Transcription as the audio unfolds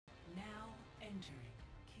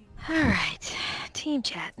Alright, team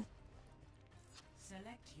chat.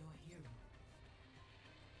 Select your hero.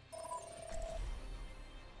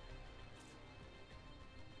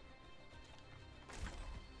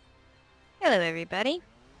 Hello everybody.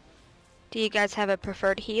 Do you guys have a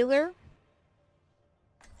preferred healer?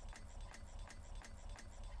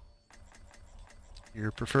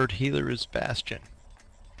 Your preferred healer is Bastion.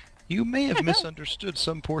 You may have misunderstood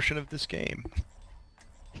some portion of this game.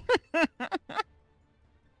 Together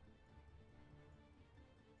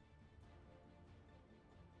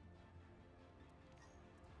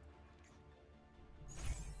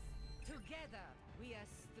we are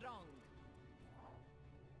strong.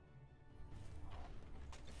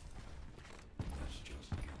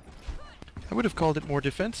 I would have called it more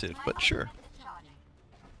defensive, but sure.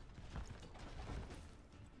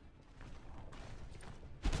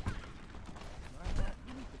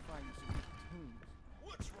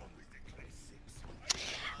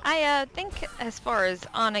 I think as far as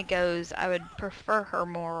Ana goes, I would prefer her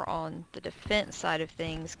more on the defense side of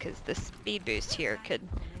things because the speed boost here could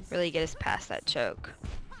really get us past that choke.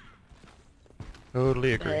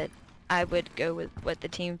 Totally agree. But I would go with what the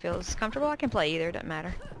team feels comfortable. I can play either, doesn't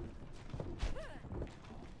matter.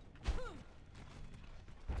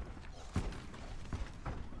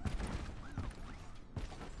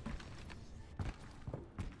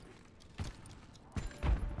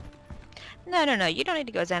 No, you don't need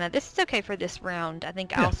to go Xana. This is okay for this round. I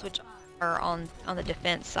think I'll switch her on the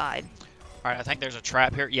defense side. Alright, I think there's a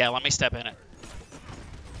trap here. Yeah, let me step in it.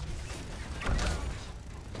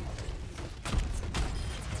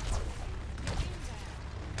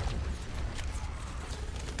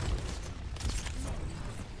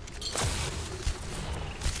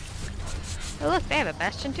 Oh look, they have a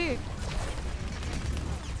Bastion too.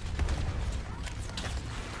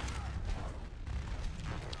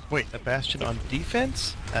 Wait, a Bastion on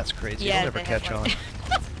defense? That's crazy. Yeah, You'll never they have catch one.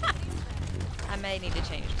 on. I may need to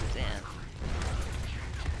change present.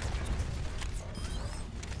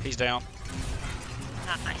 He's down.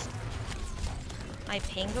 Nice. My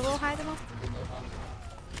ping's a little high though.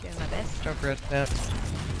 Doing my best. Junkrat snap.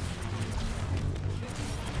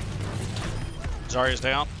 Zarya's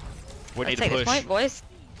down. We Let's need to take this push. point, boys.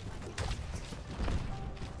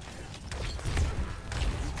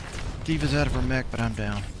 D.Va's out of her mech, but I'm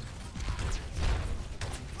down.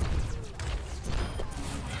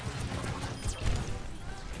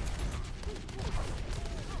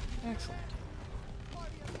 Excellent.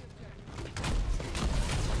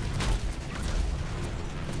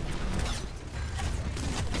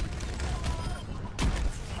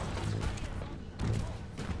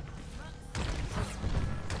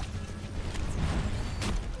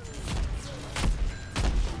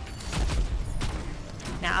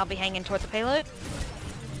 Now I'll be hanging toward the payload.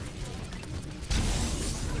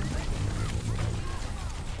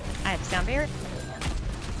 I have sound barrier.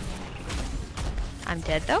 I'm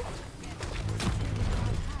dead though.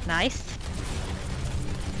 Nice.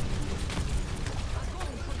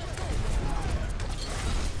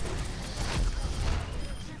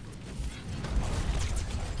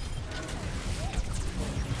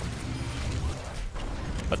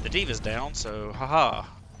 But the D.Va's down, so haha.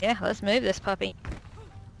 Yeah, let's move this puppy.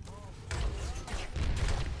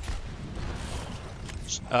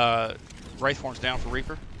 Wraithform's down for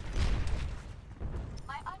Reaper.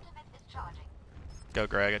 My ultimate is charging. Go,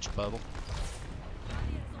 Greg, at your bubble.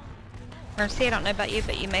 Mercy, I don't know about you,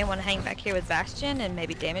 but you may want to hang back here with Bastion and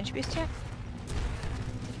maybe damage boost her.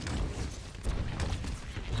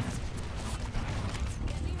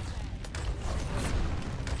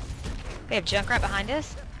 We have Junkrat behind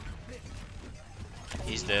us.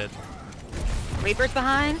 He's dead. Reaper's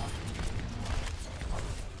behind.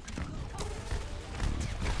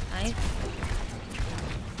 Nice.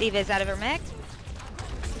 D.Va's out of her mech.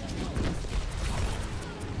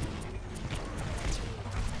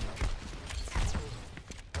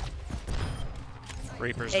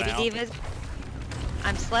 Reaper's Baby down. D.Va's.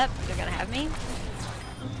 I'm slept. They're gonna have me.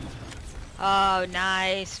 Oh,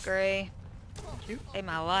 nice, Gray. Saved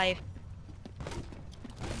my life.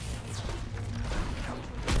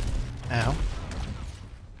 Ow.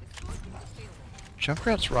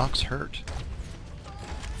 Junkrat's rocks hurt.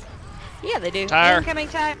 Yeah, they do. Tire. Incoming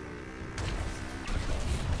tire.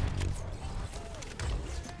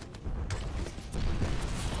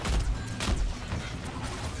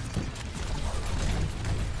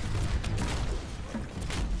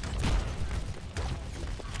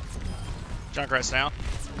 Junkrat's down.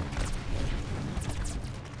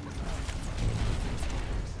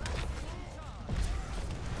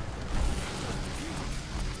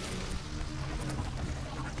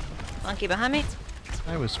 Monkey behind me.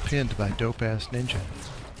 I was pinned by dope-ass ninja.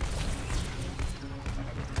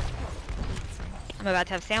 I'm about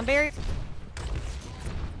to have sound barrier.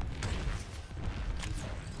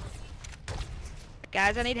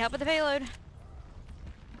 Guys, I need help with the payload.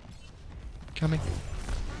 Coming.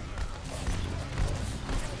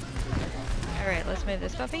 Alright, let's move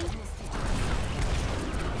this puppy.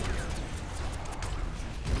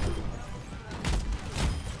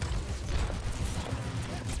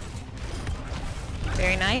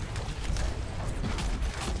 Very nice.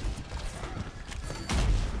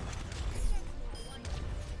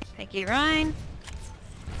 Thank you, Ryan.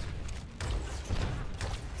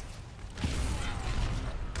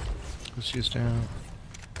 Lucius down.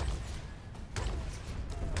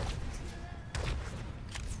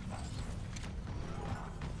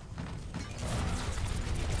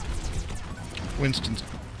 Winston's.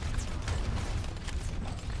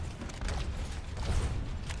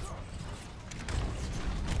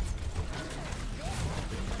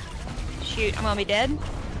 Shoot, I'm gonna be dead.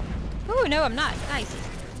 Ooh, no, I'm not. Nice.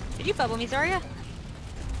 Did you bubble me, Zarya?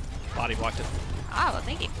 Body blocked it. Ah, well,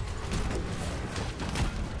 thank you.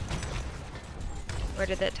 Where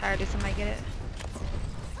did that tire? Did somebody get it?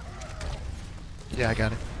 Yeah, I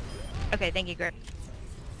got it. Okay, thank you, Greg.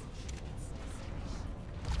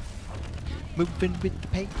 Moving with the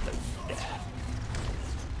payload.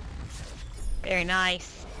 Very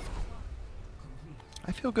nice.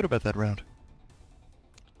 I feel good about that round.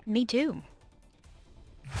 Me too.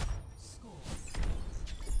 Score 3-0.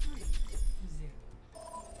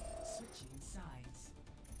 Switching sides.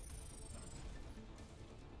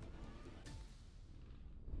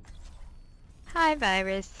 Hi,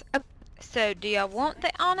 Virus. Oh, so, do y'all want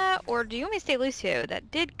the Ana, or do you want me to stay Lucio?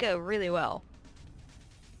 That did go really well.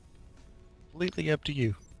 Completely up to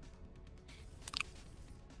you.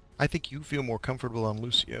 I think you feel more comfortable on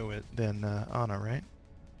Lucio than Ana, right?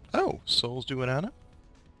 Oh, Soul's doing Ana?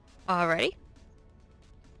 Alrighty.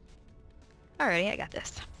 Alrighty, I got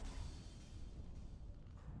this.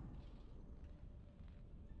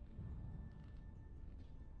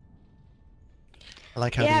 I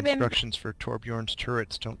like how Yeah, the I've been- instructions for Torbjorn's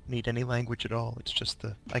turrets don't need any language at all. It's just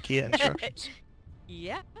the IKEA instructions.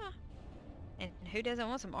 Yeah. And who doesn't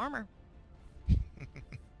want some armor? Together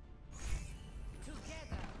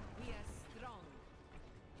we are strong.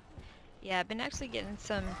 Yeah, I've been actually getting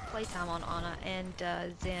some playtime on Ana and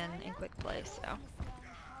Zen in quick play, so.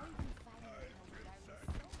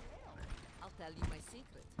 I'll tell you my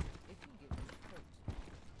secret if you give me a coat.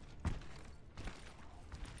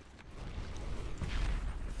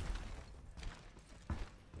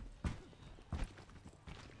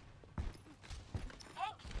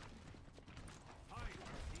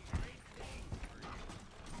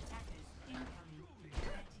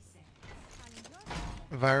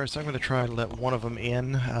 Virus, I'm going to try to let one of them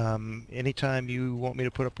in. Anytime you want me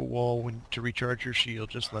to put up a wall to recharge your shield,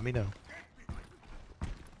 just let me know.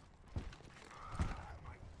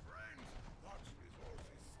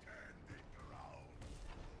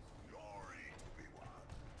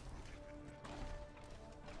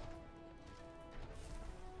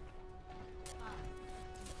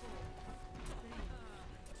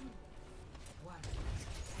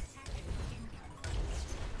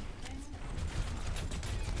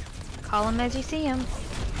 Call him as you see him.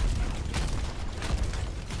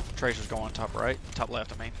 Tracer's going top right, top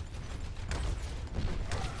left, I mean.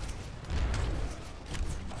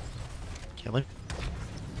 Kill him.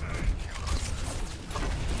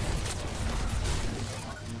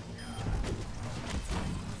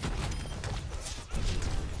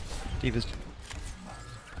 Diva's.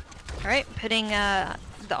 Alright, putting the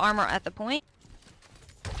armor at the point.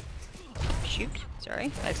 Shoot,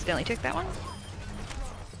 sorry, I accidentally took that one.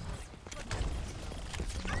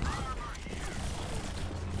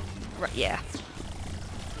 Right, yeah.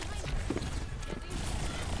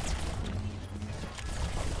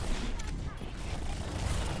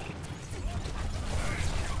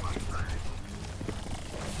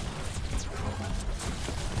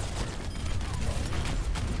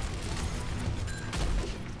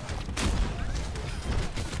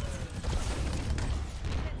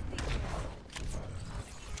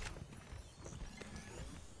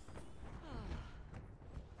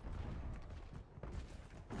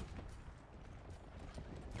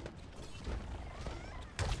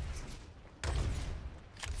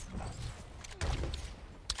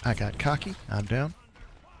 I got cocky. I'm down.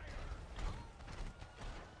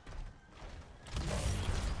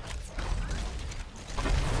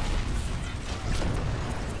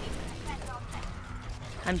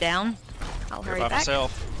 I'm down. I'll Here hurry by back.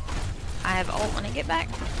 myself. I have ult when I get back.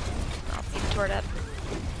 I'll keep the turret up.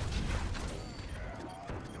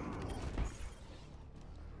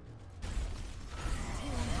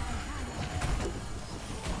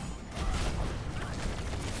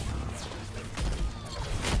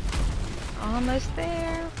 almost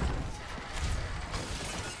there.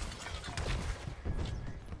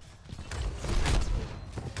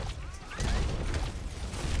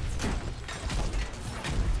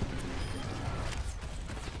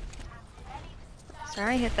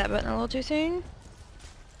 Sorry, hit that button a little too soon.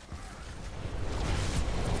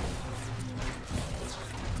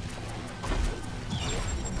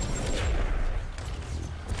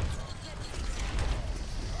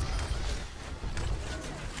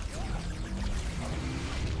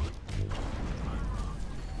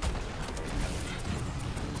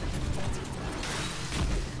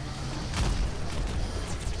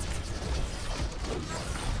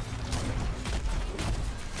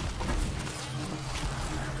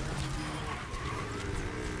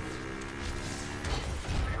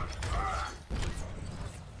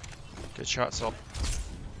 Good shot, Salt.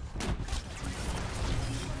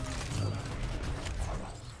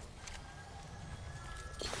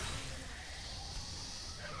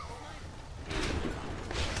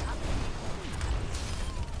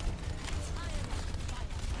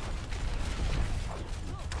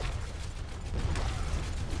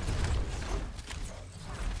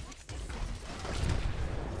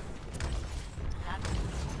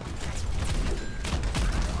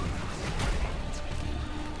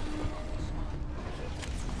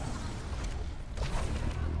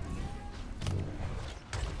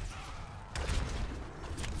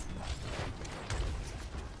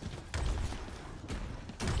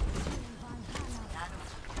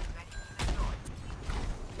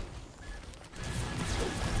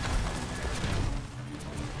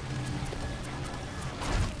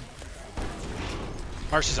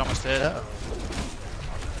 Marcy's almost dead. Uh-oh.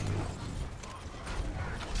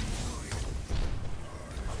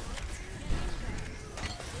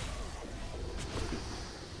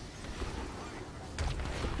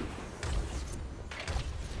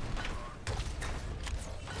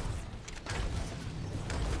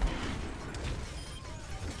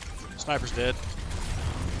 Sniper's dead.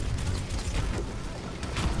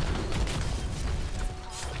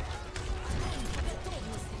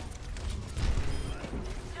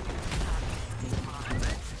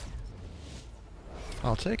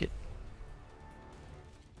 I'll take it.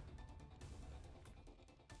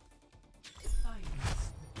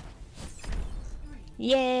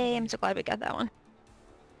 Yay, I'm so glad we got that one.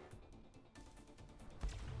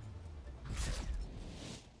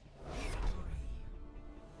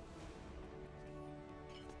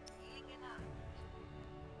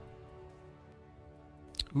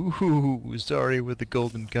 Ooh, Zari with the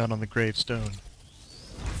golden gun on the gravestone.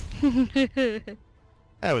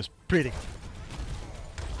 That was pretty.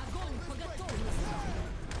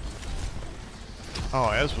 Oh,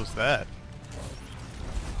 as was that.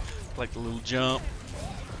 Like the little jump.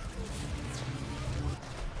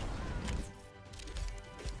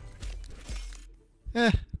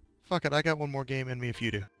 Eh, fuck it, I got one more game in me if you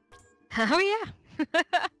do. Oh yeah.